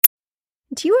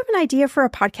Do you have an idea for a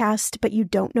podcast, but you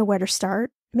don't know where to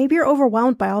start? Maybe you're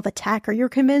overwhelmed by all the tech, or you're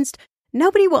convinced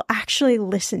nobody will actually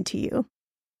listen to you.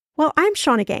 Well, I'm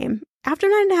Shannah Game. After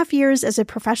 9.5 years as a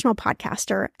professional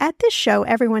podcaster, at this show,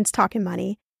 everyone's talking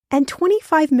money, and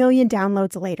 25 million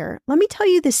downloads later, let me tell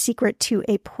you the secret to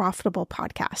a profitable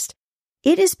podcast.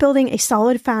 It is building a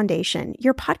solid foundation,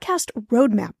 your podcast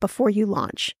roadmap before you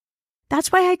launch. That's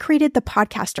why I created the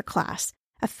Podcaster Class,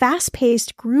 a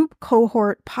fast-paced group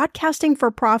cohort podcasting for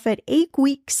profit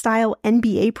 8-week style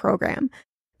MBA program.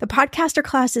 The Podcaster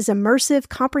Class is immersive,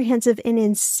 comprehensive, and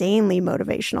insanely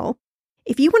motivational.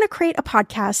 If you want to create a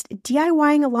podcast,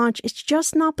 DIYing a launch is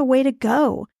just not the way to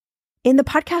go. In the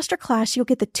Podcaster Class, you'll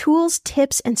get the tools,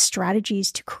 tips, and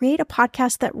strategies to create a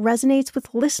podcast that resonates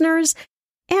with listeners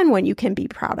and one you can be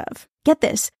proud of. Get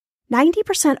this,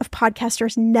 90% of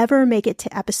podcasters never make it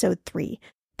to episode 3.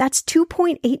 That's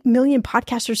 2.8 million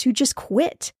podcasters who just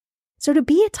quit. So to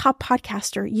be a top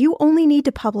podcaster, you only need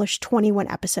to publish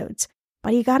 21 episodes,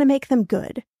 but you got to make them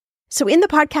good. So in the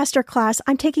Podcaster Class,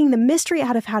 I'm taking the mystery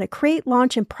out of how to create,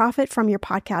 launch, and profit from your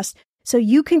podcast so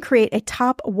you can create a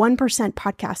top 1%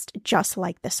 podcast just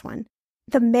like this one.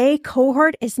 The May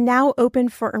cohort is now open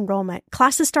for enrollment.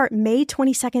 Classes start May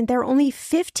 22nd. There are only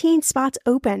 15 spots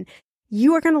open.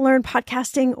 You are going to learn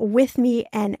podcasting with me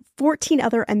and 14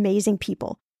 other amazing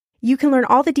people. You can learn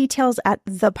all the details at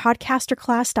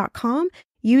thepodcasterclass.com.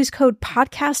 Use code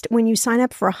PODCAST when you sign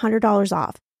up for $100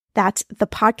 off. That's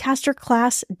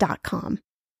thepodcasterclass.com.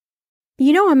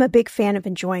 You know I'm a big fan of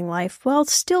enjoying life while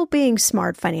still being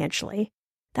smart financially.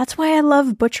 That's why I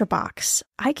love ButcherBox.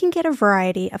 I can get a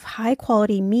variety of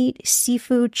high-quality meat,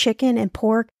 seafood, chicken, and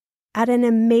pork at an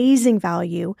amazing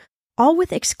value, all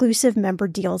with exclusive member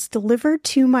deals delivered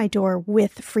to my door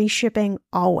with free shipping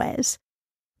always.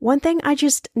 One thing I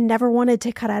just never wanted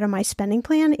to cut out of my spending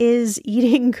plan is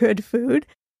eating good food.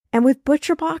 And with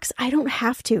ButcherBox, I don't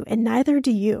have to, and neither do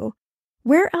you.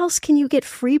 Where else can you get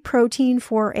free protein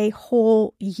for a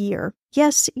whole year?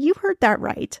 Yes, you heard that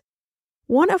right.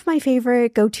 One of my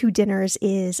favorite go-to dinners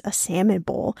is a salmon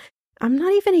bowl. I'm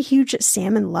not even a huge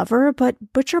salmon lover,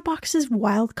 but ButcherBox's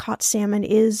wild-caught salmon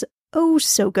is oh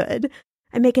so good.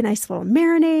 I make a nice little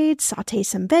marinade, saute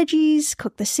some veggies,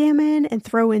 cook the salmon, and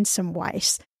throw in some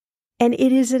rice. And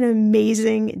it is an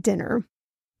amazing dinner.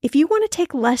 If you want to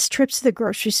take less trips to the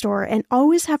grocery store and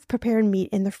always have prepared meat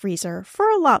in the freezer for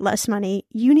a lot less money,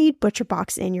 you need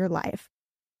ButcherBox in your life.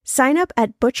 Sign up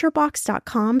at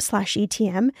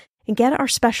butcherbox.com/ETM and get our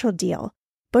special deal.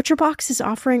 ButcherBox is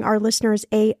offering our listeners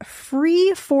a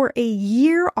free for a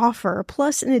year offer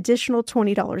plus an additional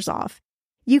 $20 off.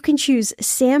 You can choose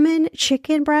salmon,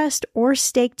 chicken breast, or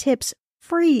steak tips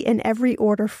free in every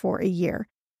order for a year.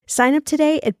 Sign up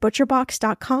today at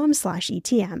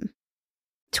butcherbox.com/ETM.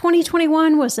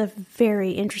 2021 was a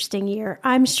very interesting year.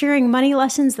 I'm sharing money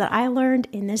lessons that I learned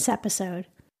in this episode.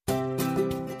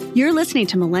 You're listening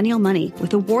to Millennial Money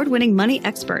with award-winning money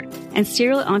expert and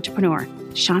serial entrepreneur,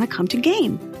 Shannah Come to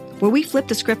Game, where we flip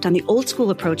the script on the old school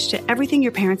approach to everything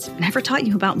your parents never taught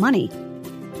you about money.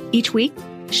 Each week,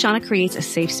 Shannah creates a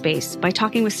safe space by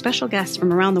talking with special guests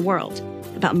from around the world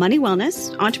about money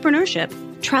wellness, entrepreneurship,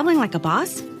 traveling like a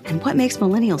boss, and what makes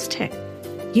millennials tick.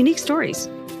 Unique stories,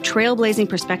 trailblazing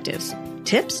perspectives,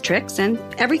 tips, tricks, and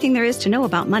everything there is to know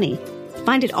about money.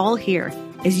 Find it all here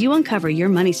as you uncover your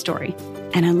money story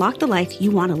and unlock the life you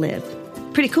want to live.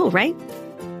 Pretty cool, right?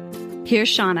 Here's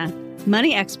Shannah,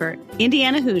 money expert,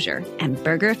 Indiana Hoosier, and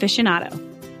burger aficionado.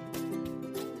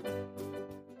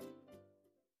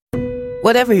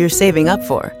 Whatever you're saving up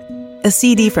for, a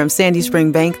CD from Sandy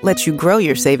Spring Bank lets you grow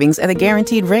your savings at a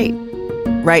guaranteed rate.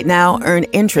 Right now, earn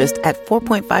interest at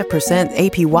 4.5%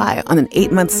 APY on an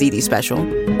 8-month CD special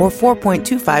or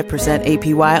 4.25%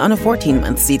 APY on a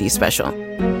 14-month CD special.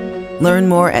 Learn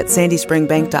more at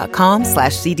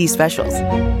sandyspringbank.com/CD specials.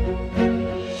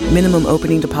 Minimum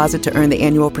opening deposit to earn the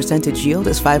annual percentage yield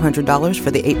is $500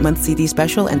 for the 8-month CD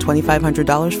special and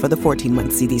 $2,500 for the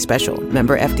 14-month CD special.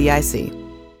 Member FDIC.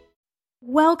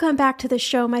 Welcome back to the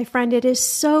show, my friend. It is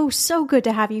so good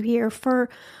to have you here for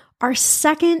our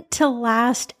second to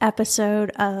last episode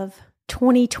of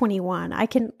 2021. I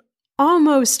can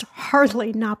almost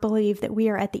hardly not believe that we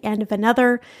are at the end of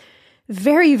another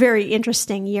very, very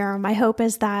interesting year. My hope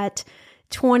is that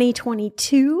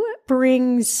 2022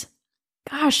 brings,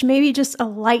 maybe just a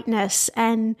lightness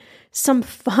and some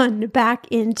fun back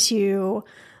into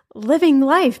living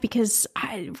life because,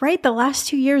 the last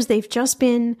 2 years, they've just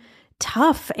been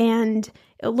tough, and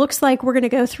it looks like we're going to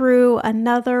go through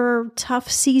another tough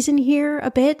season here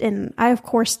a bit. And I, of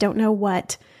course, don't know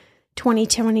what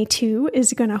 2022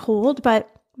 is going to hold, but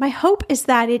my hope is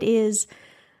that it is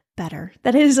better,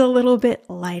 that is a little bit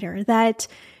lighter, that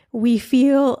we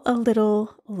feel a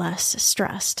little less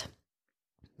stressed.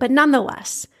 But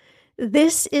nonetheless,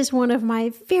 this is one of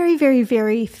my very, very,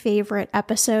 very favorite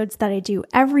episodes that I do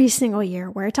every single year,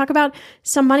 where I talk about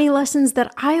some money lessons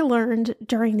that I learned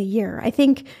during the year. I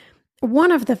think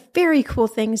one of the very cool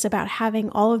things about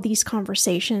having all of these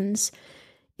conversations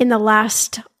in the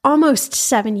last almost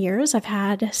 7 years, I've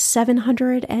had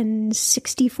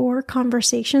 764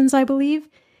 conversations, I believe,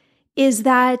 is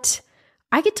that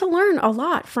I get to learn a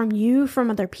lot from you, from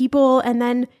other people, and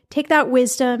then take that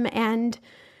wisdom and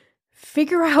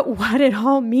figure out what it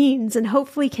all means and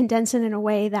hopefully condense it in a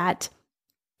way that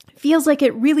feels like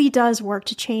it really does work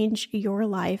to change your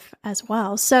life as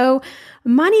well. So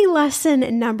money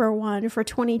lesson number 1 for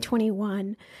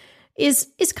 2021 is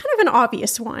kind of an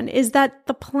obvious one, is that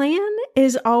the plan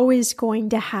is always going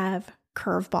to have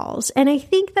curveballs. And I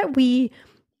think that we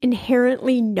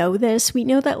inherently know this. We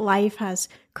know that life has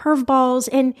curveballs,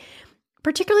 and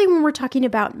particularly when we're talking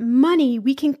about money,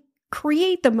 we can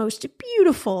create the most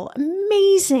beautiful,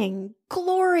 amazing,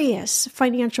 glorious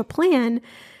financial plan,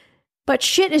 but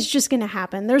shit is just going to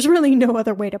happen. There's really no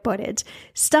other way to put it.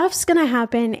 Stuff's going to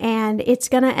happen, and it's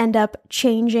going to end up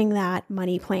changing that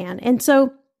money plan. And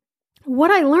so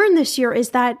what I learned this year is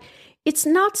that it's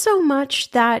not so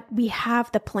much that we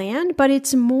have the plan, but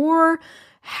it's more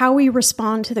how we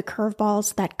respond to the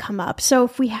curveballs that come up. So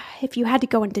if you had to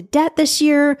go into debt this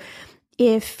year,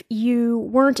 if you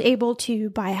weren't able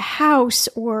to buy a house,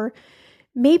 or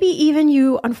maybe even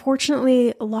you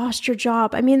unfortunately lost your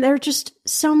job. I mean, there are just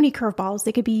so many curveballs.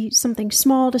 They could be something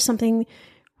small to something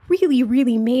really,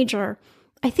 really major.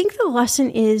 I think the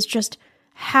lesson is just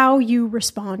how you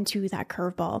respond to that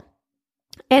curveball.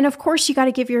 And of course, you got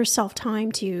to give yourself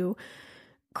time to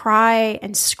cry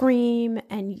and scream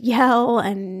and yell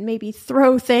and maybe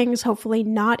throw things, hopefully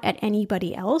not at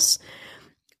anybody else.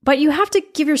 But you have to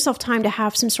give yourself time to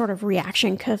have some sort of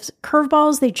reaction, because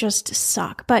curveballs, they just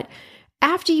suck. But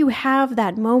after you have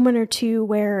that moment or two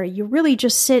where you really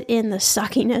just sit in the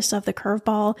suckiness of the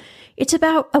curveball, it's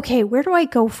about, okay, where do I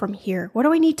go from here? What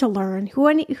do I need to learn?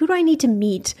 Who do I need to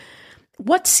meet?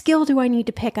 What skill do I need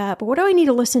to pick up? What do I need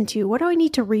to listen to? What do I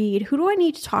need to read? Who do I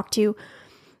need to talk to?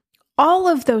 All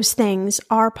of those things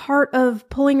are part of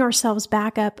pulling ourselves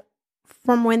back up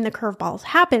from when the curveballs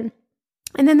happen.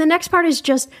 And then the next part is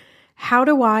just, how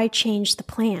do I change the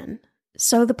plan?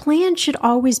 So the plan should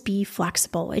always be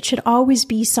flexible. It should always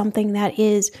be something that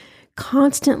is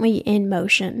constantly in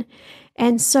motion.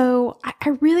 And so I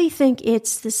really think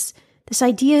it's this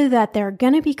idea that there are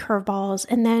going to be curveballs,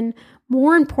 and then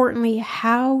more importantly,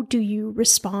 how do you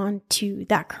respond to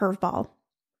that curveball?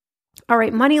 All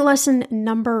right, money lesson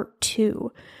number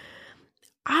 2.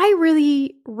 I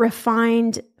really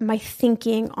refined my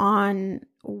thinking on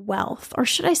wealth, or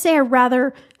should I say, I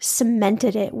rather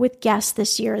cemented it with guests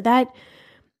this year that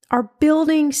are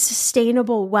building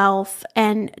sustainable wealth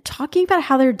and talking about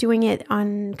how they're doing it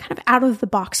on kind of out of the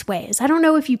box ways. I don't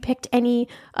know if you picked any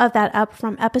of that up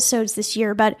from episodes this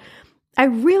year, but I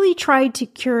really tried to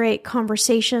curate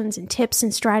conversations and tips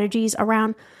and strategies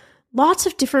around lots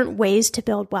of different ways to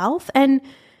build wealth. And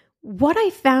what I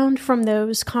found from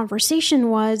those conversations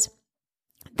was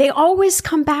they always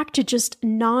come back to just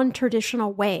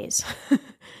non-traditional ways.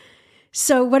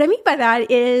 So what I mean by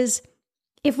that is,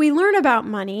 if we learn about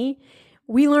money,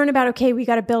 we learn about, okay, we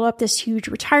got to build up this huge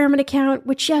retirement account,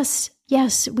 which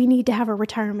yes, we need to have a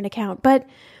retirement account, but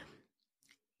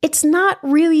it's not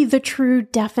really the true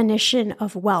definition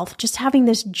of wealth. Just having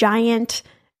this giant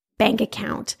bank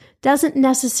account doesn't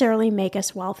necessarily make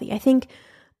us wealthy. I think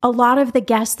a lot of the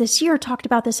guests this year talked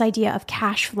about this idea of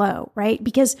cash flow, right?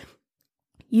 Because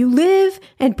you live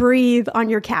and breathe on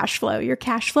your cash flow. Your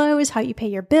cash flow is how you pay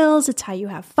your bills. It's how you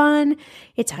have fun.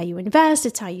 It's how you invest.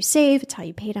 It's how you save. It's how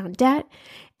you pay down debt.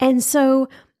 And so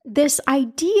this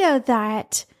idea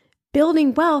that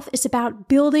building wealth is about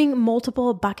building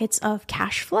multiple buckets of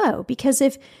cash flow, because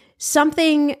if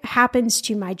something happens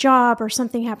to my job, or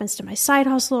something happens to my side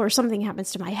hustle, or something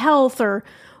happens to my health, or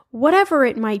whatever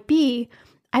it might be,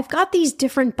 I've got these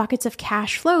different buckets of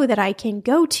cash flow that I can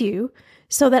go to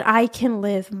so that I can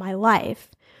live my life.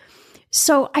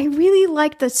 So I really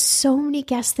like that so many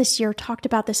guests this year talked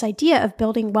about this idea of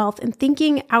building wealth and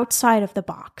thinking outside of the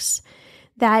box,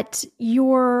 that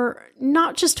you're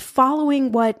not just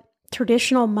following what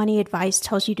traditional money advice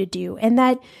tells you to do, and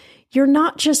that you're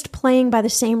not just playing by the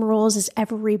same rules as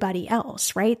everybody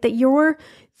else, right? That you're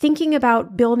thinking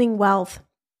about building wealth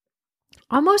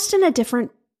almost in a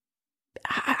different,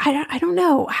 I don't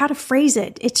know how to phrase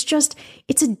it.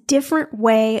 It's a different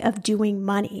way of doing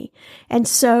money. And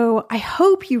so I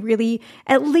hope you really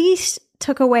at least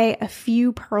took away a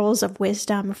few pearls of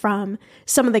wisdom from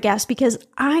some of the guests, because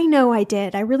I know I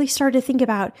did. I really started to think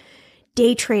about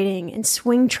day trading and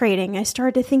swing trading. I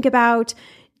started to think about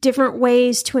different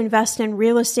ways to invest in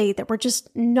real estate that were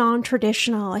just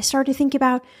non-traditional. I started to think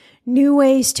about new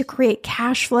ways to create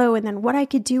cash flow and then what I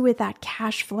could do with that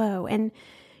cash flow, and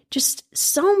just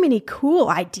so many cool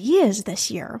ideas this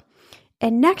year.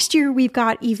 And next year, we've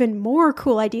got even more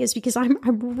cool ideas, because I'm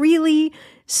really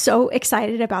so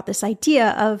excited about this idea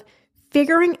of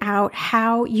figuring out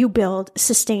how you build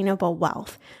sustainable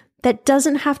wealth that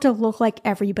doesn't have to look like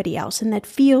everybody else and that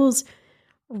feels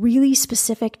really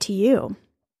specific to you.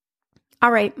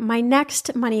 All right, my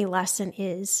next money lesson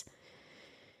is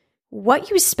what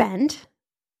you spend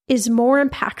is more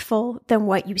impactful than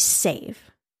what you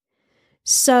save.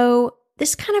 So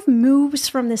this kind of moves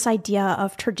from this idea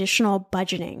of traditional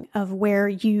budgeting, of where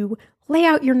you lay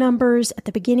out your numbers at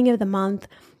the beginning of the month,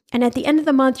 and at the end of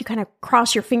the month, you kind of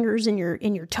cross your fingers and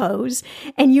your toes,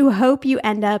 and you hope you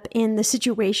end up in the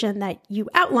situation that you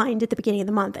outlined at the beginning of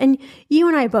the month. And you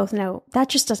and I both know that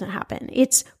just doesn't happen.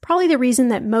 It's probably the reason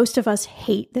that most of us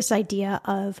hate this idea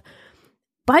of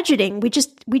budgeting. We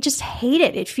just hate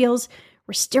it. It feels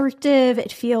restrictive.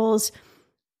 It feels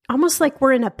almost like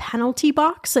we're in a penalty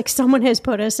box, like someone has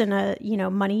put us in a,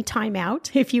 money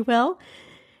timeout, if you will.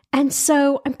 And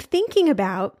so I'm thinking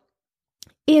about,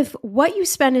 if what you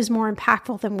spend is more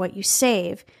impactful than what you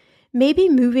save, maybe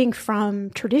moving from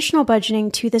traditional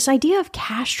budgeting to this idea of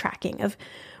cash tracking, of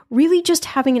really just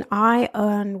having an eye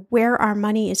on where our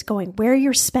money is going, where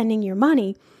you're spending your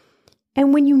money.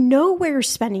 And when you know where you're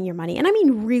spending your money, and I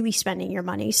mean really spending your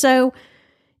money. So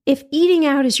if eating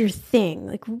out is your thing,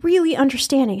 like really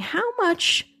understanding how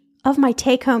much of my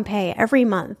take-home pay every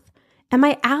month am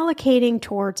I allocating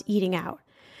towards eating out?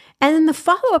 And then the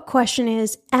follow-up question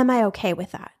is, am I okay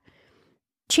with that?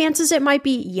 Chances it might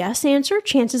be yes answer,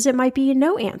 chances it might be a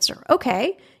no answer.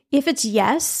 Okay, if it's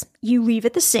yes, you leave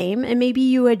it the same, and maybe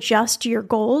you adjust your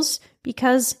goals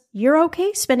because you're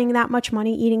okay spending that much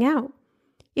money eating out.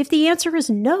 If the answer is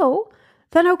no,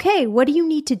 then okay, what do you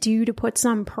need to do to put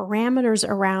some parameters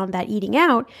around that eating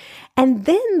out? And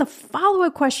then the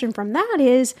follow-up question from that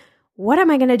is, what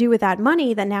am I going to do with that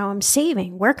money that now I'm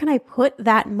saving? Where can I put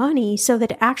that money so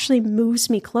that it actually moves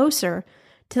me closer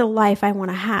to the life I want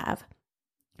to have?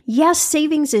 Yes,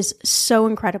 savings is so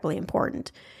incredibly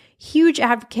important. Huge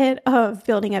advocate of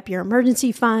building up your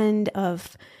emergency fund,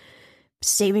 of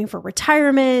saving for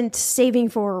retirement, saving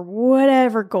for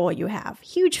whatever goal you have.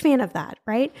 Huge fan of that,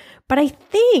 right? But I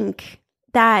think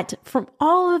that from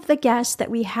all of the guests that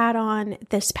we had on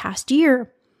this past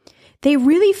year, they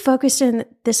really focused on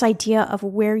this idea of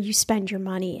where you spend your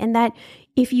money, and that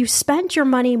if you spent your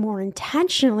money more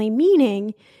intentionally,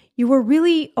 meaning you were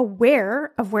really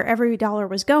aware of where every dollar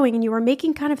was going and you were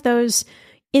making kind of those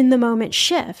in-the-moment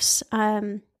shifts.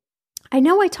 I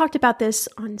know I talked about this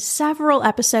on several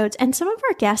episodes, and some of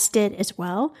our guests did as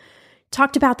well,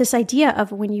 talked about this idea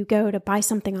of when you go to buy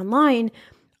something online,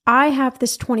 I have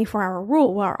this 24-hour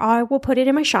rule where I will put it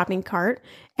in my shopping cart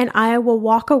and I will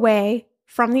walk away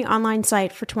from the online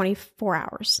site for 24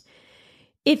 hours.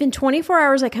 If in 24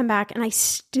 hours I come back and I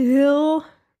still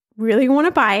really want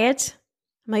to buy it,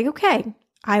 I'm like, okay,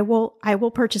 I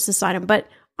will purchase this item. But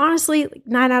honestly,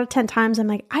 9 out of 10 times I'm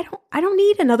like, I don't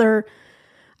need another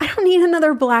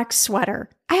black sweater.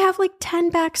 I have like 10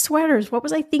 black sweaters. What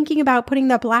was I thinking about putting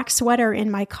the black sweater in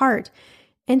my cart?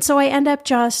 And so I end up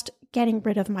just getting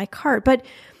rid of my cart. But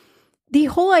the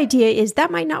whole idea is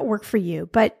that might not work for you,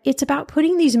 but it's about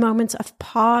putting these moments of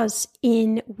pause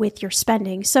in with your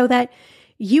spending so that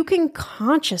you can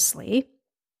consciously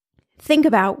think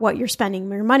about what you're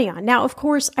spending your money on. Now, of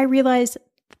course, I realize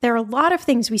there are a lot of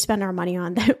things we spend our money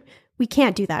on that we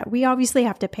can't do that. We obviously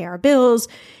have to pay our bills.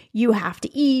 You have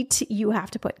to eat. You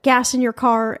have to put gas in your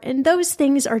car. And those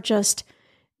things are just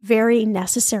very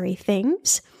necessary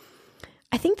things.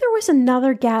 I think there was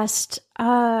another guest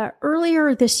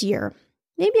earlier this year,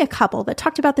 maybe a couple, that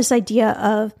talked about this idea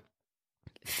of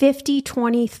 50,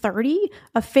 20, 30,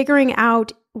 of figuring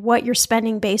out what you're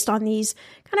spending based on these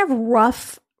kind of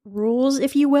rough rules,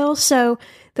 if you will. So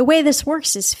the way this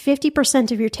works is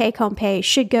 50% of your take-home pay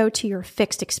should go to your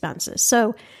fixed expenses.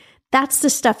 So that's the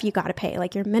stuff you got to pay,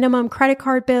 like your minimum credit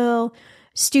card bill,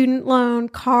 student loan,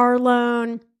 car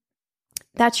loan.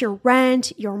 That's your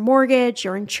rent, your mortgage,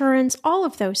 your insurance, all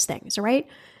of those things, right?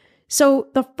 So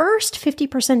the first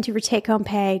 50% of your take-home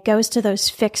pay goes to those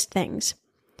fixed things.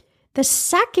 The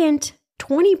second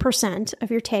 20%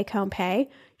 of your take-home pay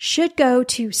should go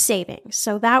to savings.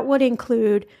 So that would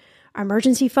include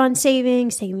emergency fund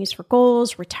savings, savings for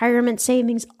goals, retirement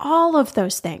savings, all of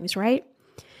those things, right?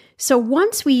 So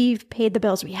once we've paid the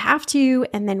bills we have to,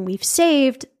 and then we've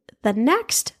saved, the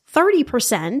next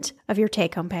 30% of your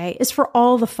take-home pay is for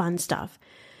all the fun stuff.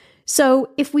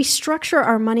 So if we structure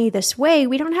our money this way,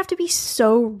 we don't have to be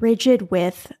so rigid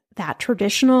with that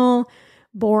traditional,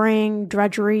 boring,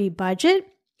 drudgery budget.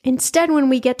 Instead, when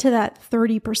we get to that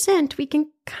 30%, we can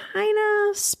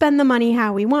kind of spend the money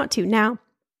how we want to. Now,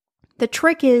 the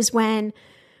trick is when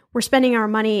we're spending our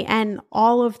money and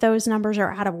all of those numbers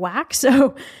are out of whack.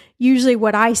 So usually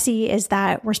what I see is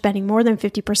that we're spending more than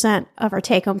 50% of our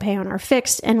take-home pay on our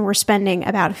fixed, and we're spending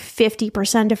about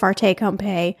 50% of our take-home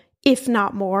pay, if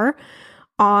not more,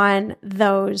 on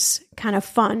those kind of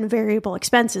fun variable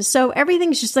expenses. So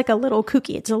everything's just like a little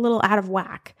kooky. It's a little out of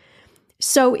whack.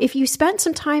 So if you spent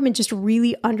some time and just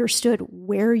really understood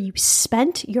where you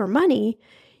spent your money,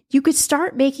 you could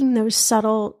start making those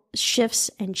subtle shifts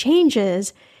and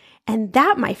changes. And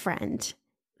that, my friend,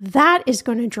 that is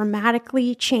going to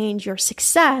dramatically change your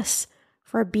success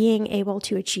for being able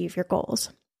to achieve your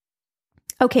goals.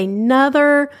 Okay,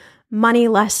 another money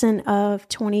lesson of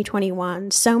 2021.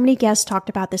 So many guests talked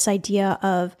about this idea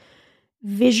of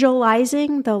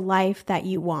visualizing the life that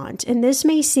you want. And this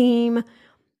may seem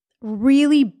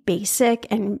really basic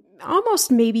and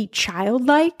almost maybe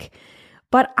childlike,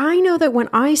 but I know that when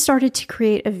I started to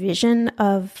create a vision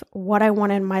of what I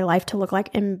wanted my life to look like,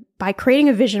 and by creating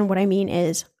a vision, what I mean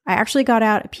is I actually got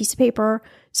out a piece of paper,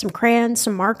 some crayons,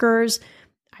 some markers.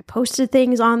 I posted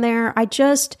things on there. I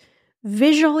just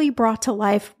visually brought to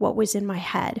life what was in my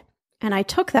head. And I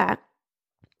took that,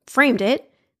 framed it,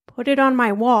 put it on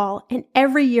my wall. And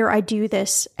every year I do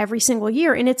this every single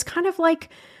year. And it's kind of like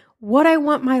what I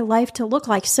want my life to look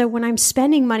like. So when I'm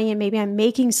spending money and maybe I'm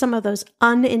making some of those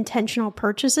unintentional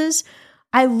purchases,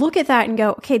 I look at that and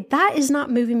go, okay, that is not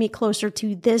moving me closer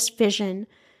to this vision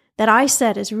that I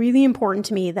said is really important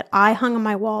to me, that I hung on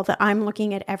my wall, that I'm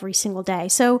looking at every single day.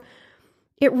 So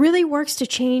it really works to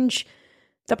change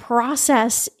the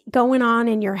process going on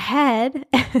in your head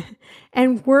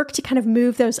and work to kind of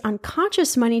move those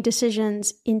unconscious money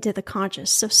decisions into the conscious.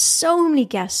 So many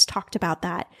guests talked about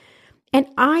that. And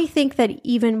I think that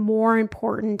even more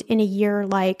important in a year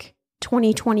like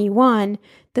 2021,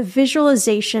 the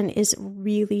visualization is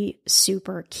really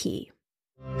super key.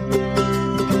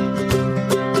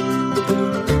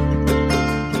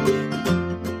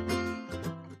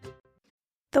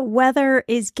 The weather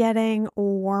is getting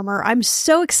warmer. I'm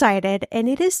so excited, and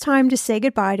it is time to say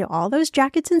goodbye to all those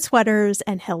jackets and sweaters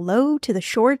and hello to the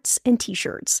shorts and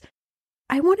t-shirts.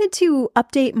 I wanted to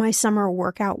update my summer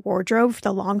workout wardrobe for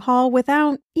the long haul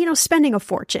without, spending a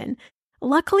fortune.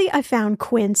 Luckily, I found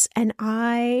Quince and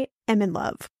I am in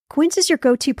love. Quince is your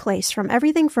go-to place from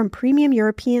everything from premium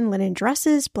European linen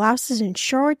dresses, blouses, and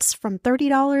shorts from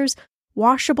 $30,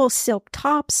 washable silk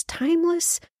tops,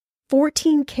 timeless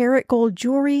 14-karat gold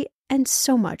jewelry, and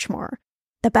so much more.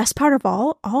 The best part of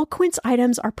all Quince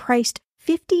items are priced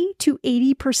 50 to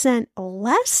 80%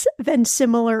 less than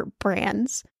similar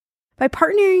brands. By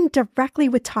partnering directly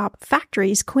with top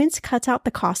factories, Quince cuts out the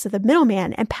cost of the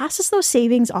middleman and passes those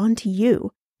savings on to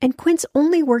you. And Quince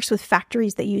only works with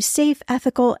factories that use safe,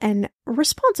 ethical, and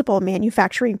responsible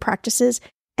manufacturing practices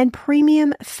and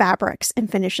premium fabrics and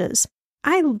finishes.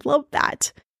 I love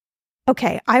that.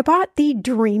 Okay, I bought the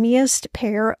dreamiest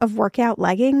pair of workout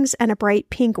leggings and a bright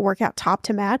pink workout top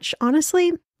to match.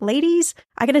 Honestly, ladies,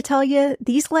 I gotta tell you,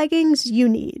 these leggings you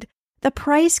need. The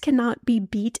price cannot be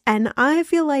beat, and I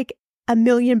feel like $1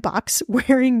 million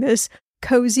wearing this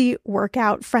cozy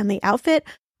workout friendly outfit.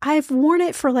 I've worn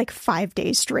it for like 5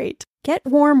 days straight. Get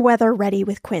warm weather ready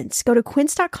with Quince. Go to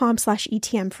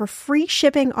quince.com/ETM for free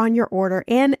shipping on your order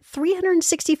and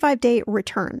 365-day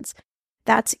returns.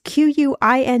 That's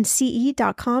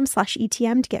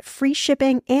QUINCE.com/ETM to get free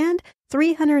shipping and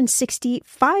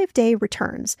 365-day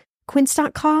returns.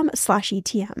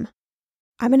 Quince.com/ETM.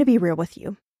 I'm going to be real with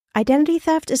you. Identity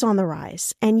theft is on the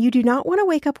rise, and you do not want to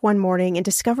wake up one morning and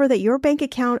discover that your bank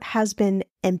account has been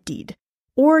emptied,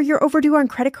 or you're overdue on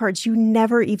credit cards you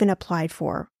never even applied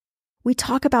for. We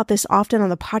talk about this often on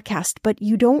the podcast, but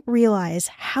you don't realize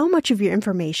how much of your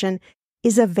information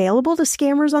is available to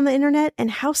scammers on the internet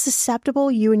and how susceptible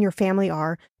you and your family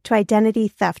are to identity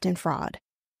theft and fraud.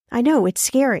 I know, it's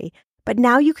scary, but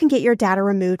now you can get your data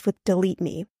removed with Delete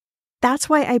Me. That's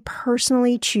why I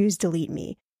personally choose Delete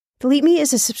Me. Delete Me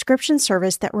is a subscription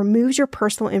service that removes your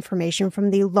personal information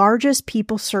from the largest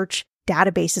people search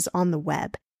databases on the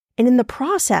web, and in the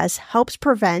process helps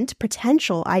prevent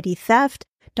potential ID theft,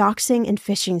 doxing, and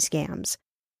phishing scams.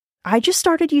 I just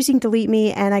started using Delete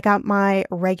Me and I got my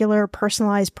regular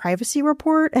personalized privacy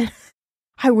report, and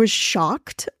I was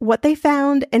shocked what they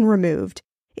found and removed.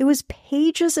 It was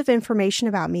pages of information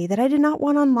about me that I did not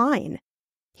want online.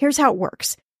 Here's how it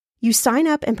works. You sign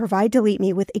up and provide Delete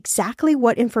Me with exactly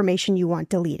what information you want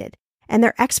deleted, and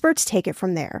their experts take it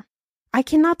from there. I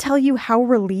cannot tell you how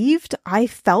relieved I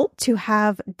felt to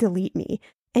have Delete Me.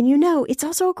 And it's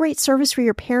also a great service for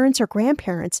your parents or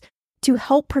grandparents to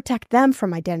help protect them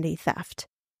from identity theft.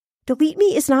 Delete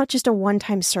Me is not just a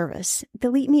one-time service.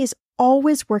 Delete Me is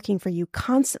always working for you,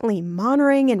 constantly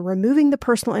monitoring and removing the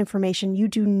personal information you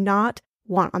do not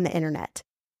want on the internet.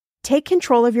 Take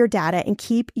control of your data and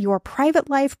keep your private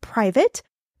life private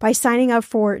by signing up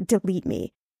for Delete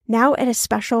Me, now at a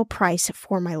special price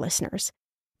for my listeners.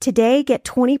 Today, get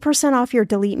 20% off your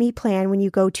Delete Me plan when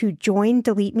you go to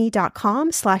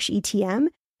joindeleteme.com/ETM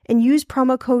and use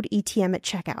promo code ETM at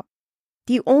checkout.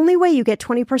 The only way you get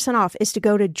 20% off is to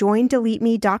go to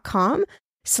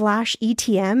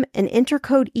joindeleteme.com/ETM and enter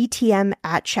code ETM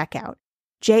at checkout.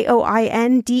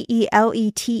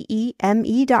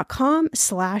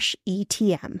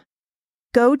 joindeleteme.com/ETM.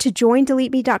 Go to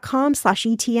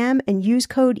joindeleteme.com/ETM and use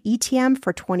code ETM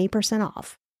for 20%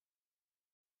 off.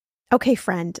 Okay,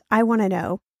 friend, I want to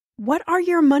know, what are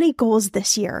your money goals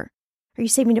this year? Are you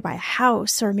saving to buy a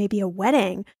house or maybe a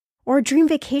wedding or a dream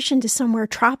vacation to somewhere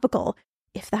tropical?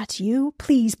 If that's you,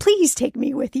 please take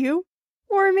me with you.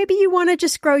 Or maybe you want to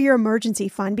just grow your emergency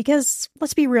fund because,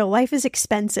 let's be real, life is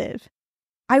expensive.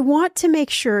 I want to make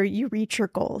sure you reach your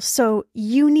goals, so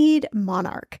you need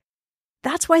Monarch.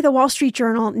 That's why the Wall Street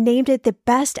Journal named it the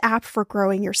best app for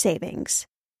growing your savings.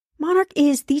 Monarch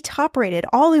is the top-rated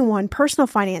all-in-one personal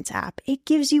finance app. It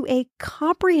gives you a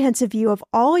comprehensive view of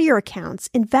all your accounts,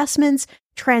 investments,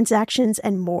 transactions,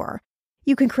 and more.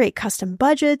 You can create custom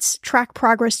budgets, track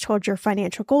progress towards your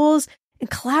financial goals, and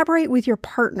collaborate with your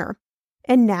partner.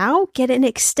 And now, get an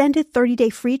extended 30-day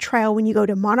free trial when you go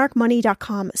to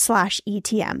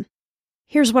monarchmoney.com/ETM.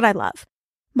 Here's what I love.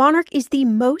 Monarch is the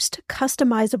most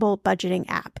customizable budgeting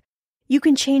app. You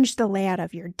can change the layout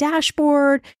of your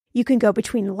dashboard. You can go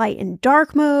between light and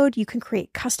dark mode. You can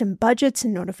create custom budgets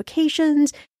and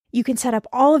notifications. You can set up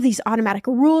all of these automatic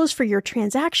rules for your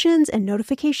transactions and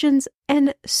notifications,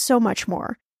 and so much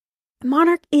more.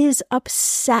 Monarch is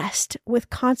obsessed with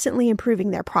constantly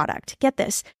improving their product. Get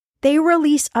this. They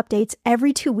release updates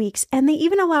every 2 weeks, and they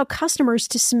even allow customers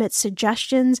to submit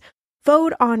suggestions,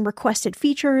 vote on requested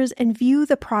features, and view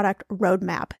the product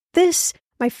roadmap. This,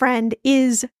 my friend,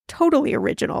 is totally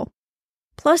original.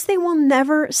 Plus, they will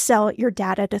never sell your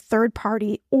data to third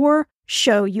party or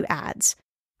show you ads.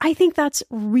 I think that's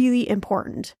really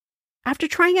important. After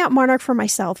trying out Monarch for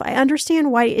myself, I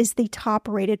understand why it is the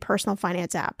top-rated personal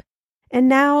finance app. And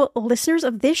now, listeners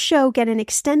of this show get an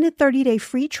extended 30-day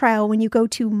free trial when you go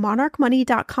to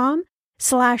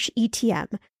monarchmoney.com/ETM.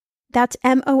 That's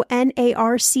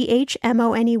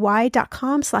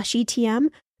monarchmoney.com/ETM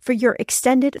for your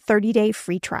extended 30-day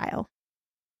free trial.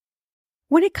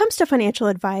 When it comes to financial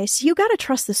advice, you got to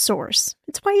trust the source.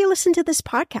 It's why you listen to this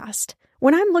podcast.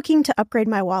 When I'm looking to upgrade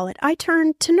my wallet, I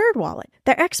turn to NerdWallet.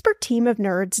 Their expert team of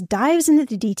nerds dives into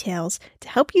the details to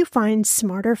help you find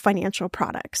smarter financial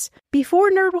products.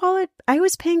 Before NerdWallet, I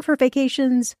was paying for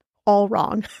vacations all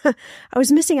wrong. I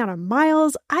was missing out on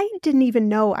miles I didn't even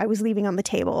know I was leaving on the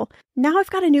table. Now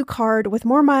I've got a new card with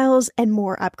more miles and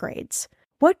more upgrades.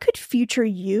 What could future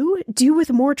you do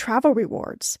with more travel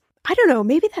rewards? I don't know,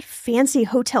 maybe that fancy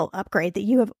hotel upgrade that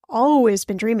you have always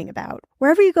been dreaming about.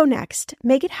 Wherever you go next,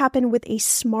 make it happen with a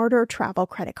smarter travel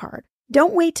credit card.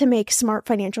 Don't wait to make smart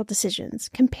financial decisions.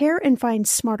 Compare and find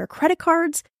smarter credit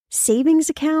cards, savings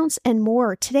accounts, and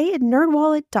more today at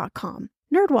nerdwallet.com.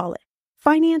 NerdWallet.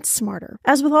 Finance smarter.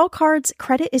 As with all cards,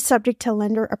 credit is subject to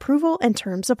lender approval and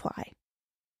terms apply.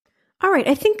 All right,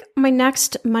 I think my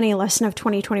next money lesson of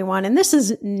 2021, and this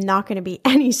is not going to be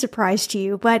any surprise to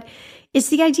you, but it's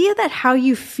the idea that how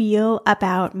you feel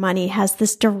about money has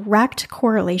this direct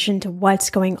correlation to what's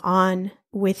going on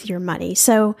with your money.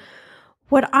 So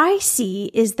what I see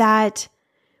is that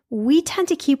we tend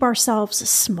to keep ourselves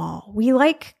small. We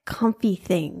like comfy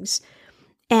things,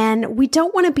 and we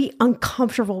don't want to be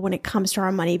uncomfortable when it comes to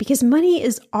our money because money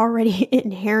is already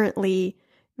inherently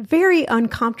very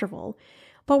uncomfortable.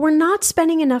 But we're not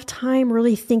spending enough time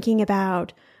really thinking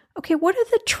about, okay, what are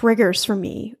the triggers for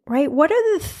me, right? What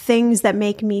are the things that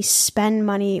make me spend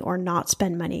money or not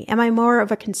spend money? Am I more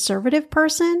of a conservative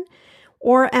person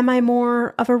or am I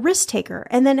more of a risk taker?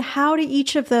 And then how do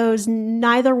each of those,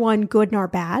 neither one good nor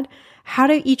bad, how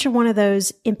do each one of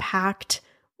those impact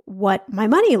what my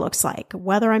money looks like,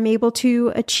 whether I'm able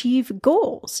to achieve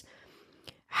goals?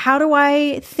 How do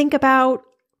I think about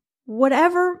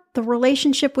whatever the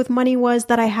relationship with money was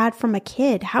that I had from a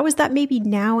kid? How is that maybe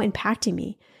now impacting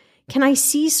me? Can I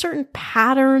see certain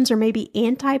patterns or maybe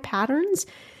anti-patterns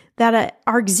that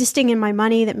are existing in my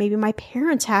money that maybe my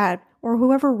parents had or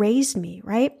whoever raised me,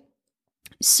 right?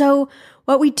 So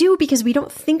what we do, because we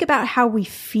don't think about how we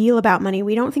feel about money,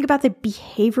 we don't think about the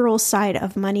behavioral side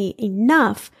of money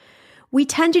enough, we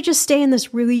tend to just stay in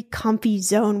this really comfy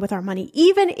zone with our money,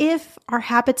 even if our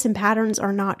habits and patterns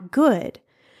are not good.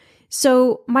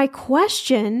 So my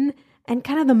question and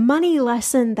kind of the money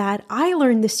lesson that I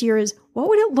learned this year is, what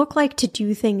would it look like to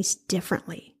do things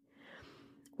differently?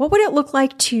 What would it look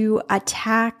like to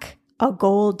attack a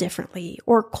goal differently,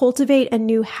 or cultivate a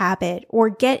new habit, or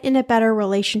get in a better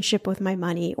relationship with my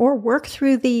money, or work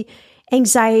through the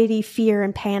anxiety, fear,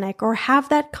 and panic, or have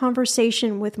that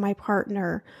conversation with my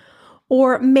partner,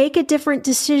 or make a different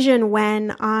decision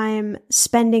when I'm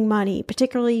spending money,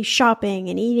 particularly shopping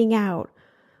and eating out?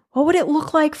 What would it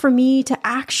look like for me to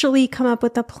actually come up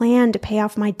with a plan to pay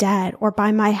off my debt, or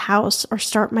buy my house, or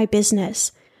start my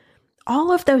business?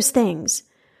 All of those things.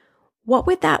 What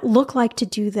would that look like to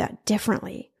do that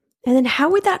differently? And then how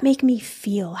would that make me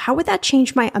feel? How would that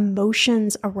change my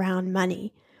emotions around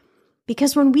money?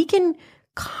 Because when we can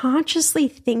consciously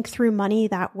think through money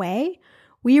that way,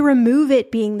 we remove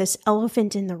it being this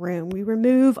elephant in the room. We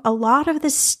remove a lot of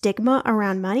the stigma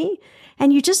around money,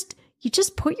 and you just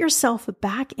put yourself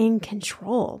back in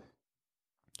control.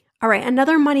 All right,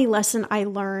 another money lesson I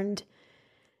learned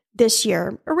this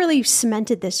year, or really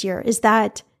cemented this year, is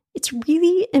that it's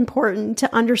really important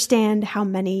to understand how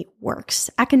money works,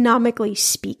 economically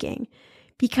speaking,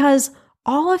 because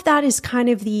all of that is kind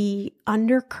of the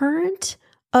undercurrent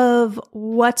of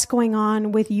what's going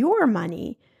on with your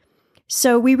money.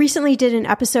 So we recently did an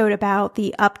episode about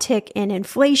the uptick in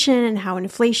inflation and how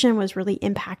inflation was really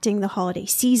impacting the holiday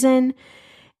season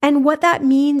and what that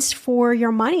means for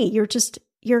your money.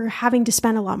 You're having to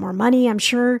spend a lot more money. I'm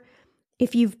sure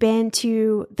if you've been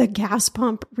to the gas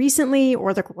pump recently,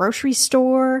 or the grocery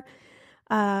store,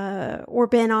 or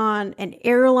been on an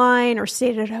airline or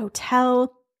stayed at a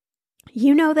hotel,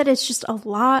 you know that it's just a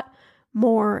lot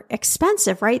more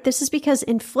expensive, right? This is because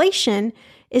inflation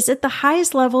is at the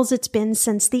highest levels it's been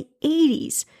since the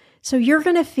 80s. So you're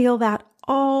going to feel that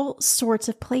all sorts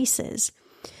of places.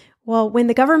 Well, when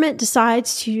the government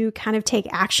decides to kind of take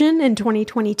action in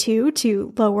 2022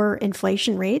 to lower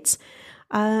inflation rates,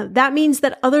 that means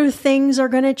that other things are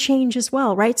going to change as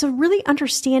well, right? So really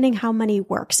understanding how money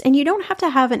works. And you don't have to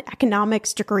have an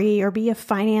economics degree or be a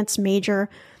finance major,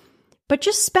 but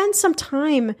just spend some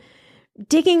time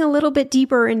digging a little bit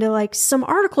deeper into like some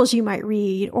articles you might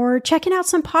read, or checking out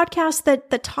some podcasts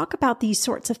that talk about these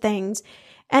sorts of things,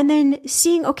 and then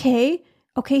seeing, okay,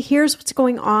 here's what's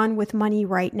going on with money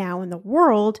right now in the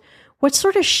world. What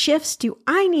sort of shifts do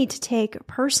I need to take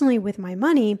personally with my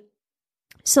money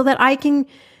so that I can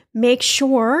make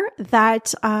sure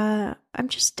that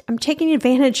I'm taking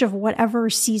advantage of whatever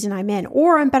season I'm in,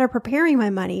 or I'm better preparing my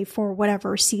money for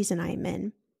whatever season I'm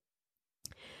in.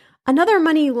 Another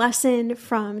money lesson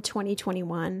from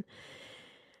 2021.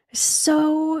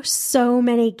 So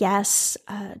many guests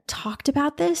talked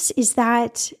about this, is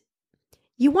that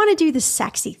you want to do the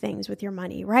sexy things with your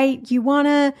money, right? You want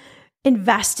to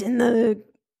invest in the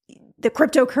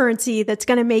cryptocurrency that's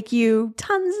going to make you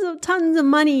tons of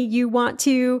money. You want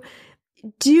to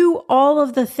do all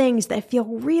of the things that feel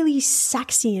really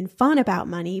sexy and fun about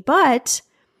money. But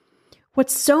what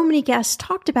so many guests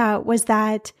talked about was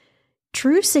that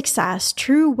true success,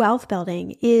 true wealth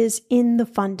building is in the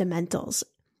fundamentals.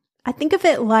 I think of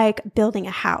it like building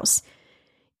a house.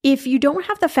 If you don't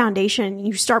have the foundation,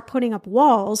 you start putting up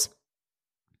walls,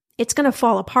 it's going to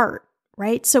fall apart,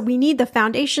 right? So we need the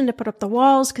foundation to put up the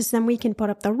walls, because then we can put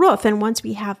up the roof. And once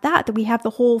we have that, then we have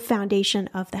the whole foundation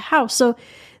of the house. So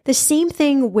the same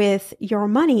thing with your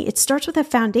money. It starts with a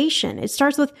foundation. It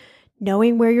starts with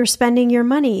knowing where you're spending your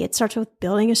money. It starts with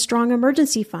building a strong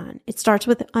emergency fund. It starts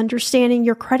with understanding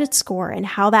your credit score and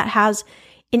how that has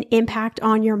an impact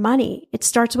on your money. It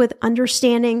starts with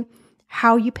understanding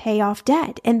how you pay off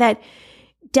debt, and that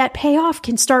debt payoff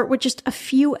can start with just a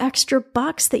few extra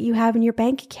bucks that you have in your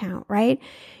bank account, right?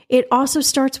 It also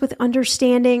starts with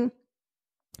understanding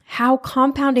how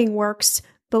compounding works,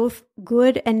 both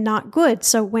good and not good.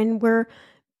 So when we're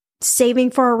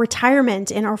saving for our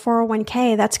retirement in our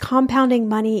 401k, that's compounding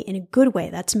money in a good way.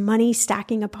 That's money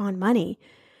stacking upon money.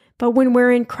 But when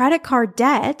we're in credit card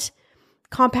debt,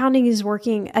 compounding is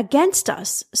working against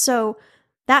us. So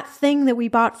that thing that we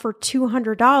bought for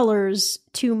 $200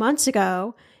 2 months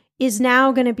ago is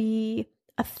now going to be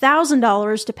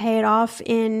 $1,000 to pay it off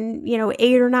in,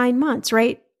 8 or 9 months,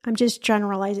 right? I'm just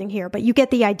generalizing here, but you get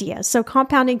the idea. So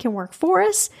compounding can work for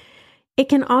us. It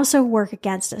can also work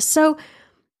against us. So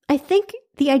I think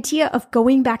the idea of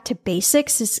going back to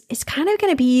basics is kind of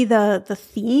going to be the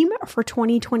theme for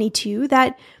 2022,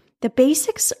 that the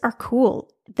basics are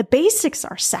cool. The basics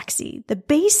are sexy. The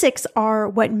basics are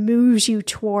what moves you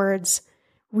towards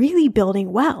really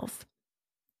building wealth.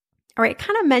 All right, I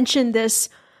kind of mentioned this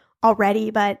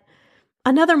already, but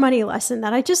another money lesson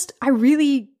that I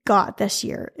really got this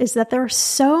year is that there are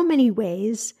so many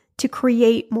ways to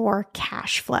create more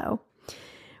cash flow.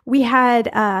 We had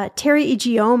Terry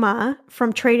Ijeoma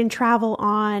from Trade and Travel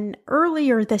on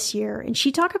earlier this year, and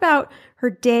she talked about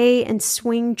her day and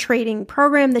swing trading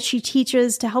program that she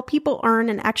teaches to help people earn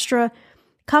an extra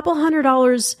couple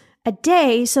 $100 a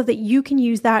day so that you can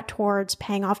use that towards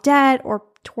paying off debt or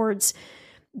towards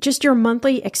just your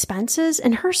monthly expenses.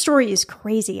 And her story is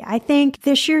crazy. I think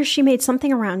this year she made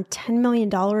something around $10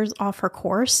 million off her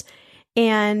course.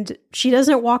 And she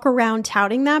doesn't walk around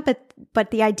touting that,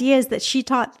 but the idea is that she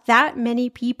taught that many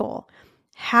people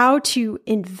how to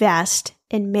invest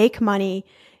and make money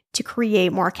to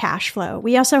create more cash flow.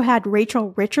 We also had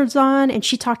Rachel Richards on, and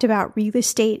she talked about real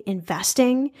estate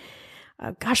investing.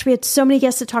 We had so many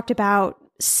guests that talked about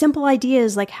simple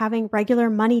ideas like having regular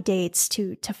money dates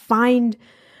to find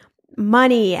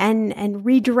money and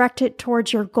redirect it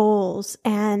towards your goals.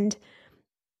 And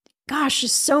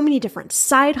just so many different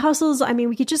side hustles. I mean,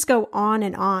 we could just go on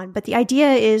and on, but the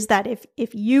idea is that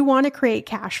if you want to create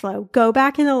cash flow, go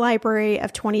back in the library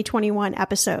of 2021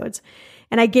 episodes,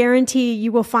 and I guarantee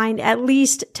you will find at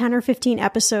least 10 or 15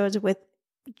 episodes with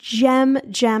gem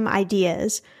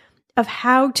ideas of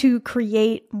how to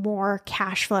create more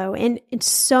cash flow in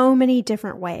so many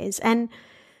different ways. And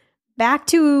back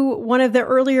to one of the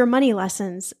earlier money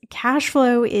lessons, cash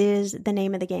flow is the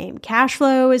name of the game. Cash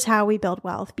flow is how we build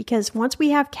wealth, because once we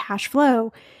have cash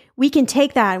flow, we can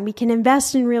take that and we can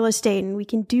invest in real estate and we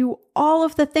can do all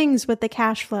of the things with the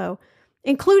cash flow,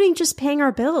 including just paying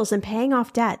our bills and paying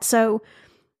off debt. So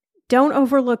don't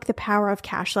overlook the power of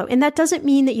cash flow. And that doesn't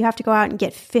mean that you have to go out and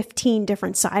get 15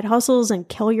 different side hustles and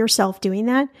kill yourself doing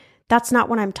that. That's not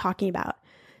what I'm talking about.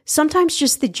 Sometimes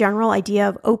just the general idea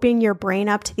of opening your brain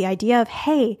up to the idea of,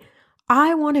 hey,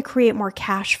 I want to create more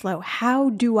cash flow.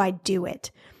 How do I do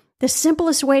it? The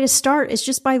simplest way to start is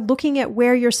just by looking at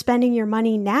where you're spending your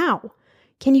money now.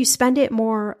 Can you spend it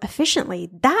more efficiently?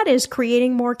 That is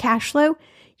creating more cash flow.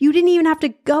 You didn't even have to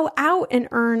go out and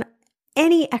earn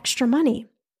any extra money,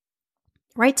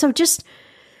 right? So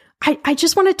I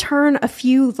just want to turn a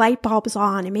few light bulbs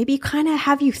on and maybe kind of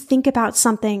have you think about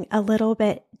something a little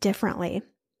bit differently.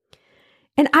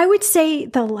 And I would say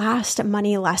the last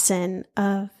money lesson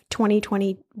of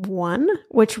 2021,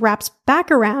 which wraps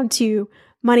back around to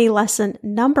money lesson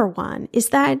number 1, is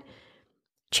that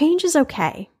change is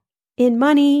okay in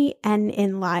money and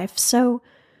in life. So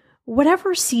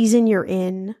whatever season you're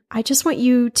in, I just want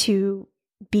you to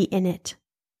be in it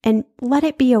and let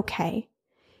it be okay.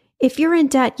 If you're in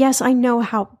debt, yes, I know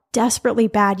how desperately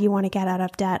bad you want to get out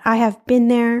of debt. I have been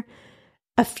there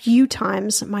a few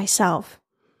times myself.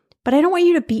 But I don't want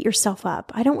you to beat yourself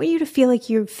up. I don't want you to feel like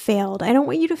you've failed. I don't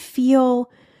want you to feel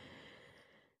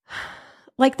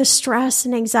like the stress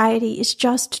and anxiety is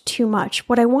just too much.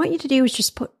 What I want you to do is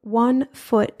just put one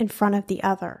foot in front of the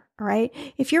other, all right?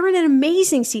 If you're in an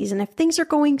amazing season, if things are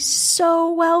going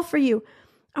so well for you,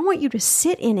 I want you to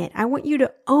sit in it. I want you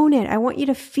to own it. I want you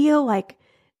to feel like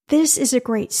this is a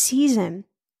great season.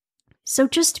 So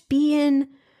just be in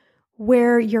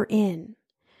where you're in.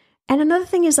 And another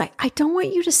thing is, I don't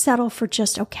want you to settle for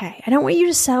just okay. I don't want you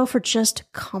to settle for just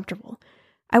comfortable.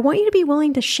 I want you to be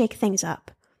willing to shake things up.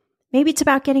 Maybe it's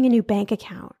about getting a new bank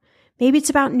account. Maybe it's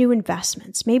about new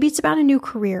investments. Maybe it's about a new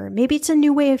career. Maybe it's a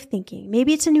new way of thinking.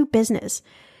 Maybe it's a new business.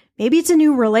 Maybe it's a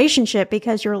new relationship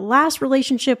because your last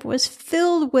relationship was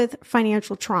filled with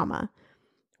financial trauma.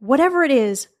 Whatever it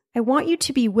is, I want you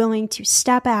to be willing to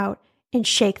step out and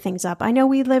shake things up. I know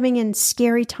we're living in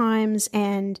scary times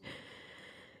and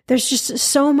there's just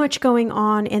so much going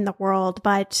on in the world,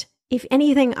 but if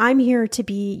anything, I'm here to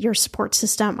be your support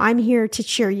system. I'm here to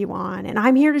cheer you on, and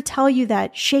I'm here to tell you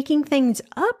that shaking things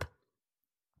up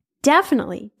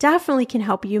definitely can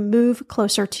help you move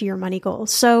closer to your money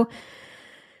goals. So,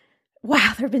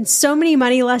 wow, there have been so many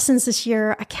money lessons this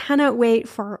year. I cannot wait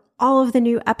for all of the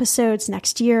new episodes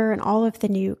next year and all of the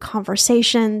new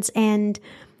conversations. And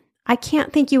I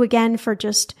can't thank you again for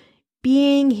just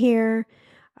being here,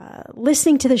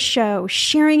 listening to the show,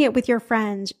 sharing it with your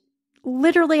friends.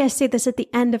 Literally, I say this at the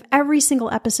end of every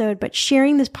single episode, but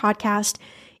sharing this podcast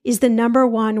is the number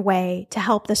one way to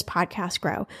help this podcast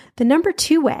grow. The number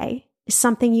 2 way is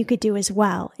something you could do as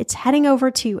well. It's heading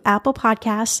over to Apple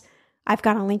Podcasts. I've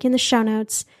got a link in the show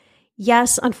notes.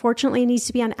 Yes, unfortunately, it needs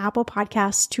to be on Apple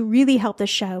Podcasts to really help the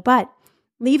show, but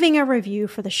leaving a review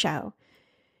for the show.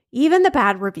 Even the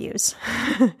bad reviews.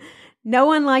 No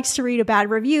one likes to read a bad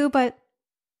review, but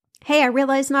hey, I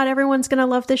realize not everyone's going to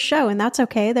love this show, and that's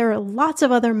okay. There are lots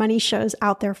of other money shows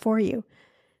out there for you.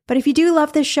 But if you do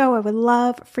love this show, I would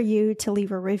love for you to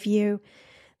leave a review.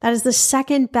 That is the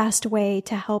second best way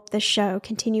to help this show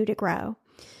continue to grow.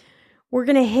 We're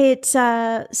going to hit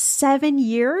 7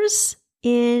 years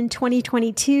in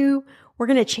 2022. We're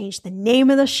going to change the name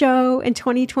of the show in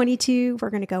 2022. We're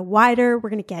going to go wider. We're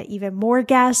going to get even more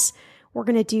guests. We're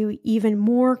going to do even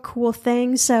more cool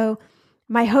things. So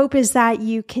my hope is that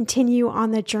you continue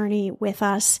on the journey with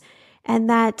us and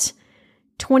that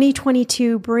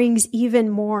 2022 brings even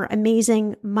more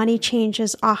amazing money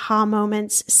changes, aha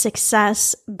moments,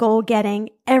 success, goal getting,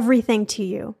 everything to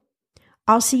you.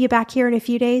 I'll see you back here in a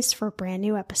few days for a brand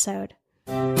new episode.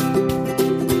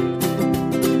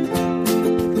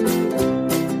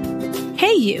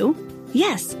 Hey, you.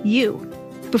 Yes, you.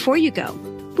 Before you go,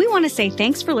 we want to say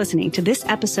thanks for listening to this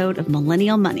episode of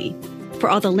Millennial Money. For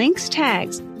all the links,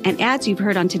 tags, and ads you've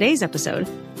heard on today's episode,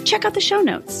 check out the show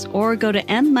notes or go to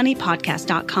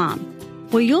mmoneypodcast.com,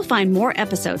 where you'll find more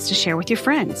episodes to share with your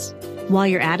friends. While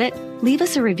you're at it, leave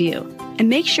us a review and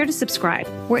make sure to subscribe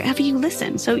wherever you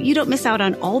listen so you don't miss out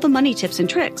on all the money tips and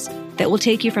tricks that will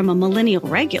take you from a millennial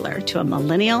regular to a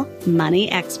millennial money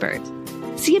expert.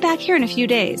 See you back here in a few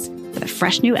days with a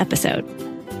fresh new episode.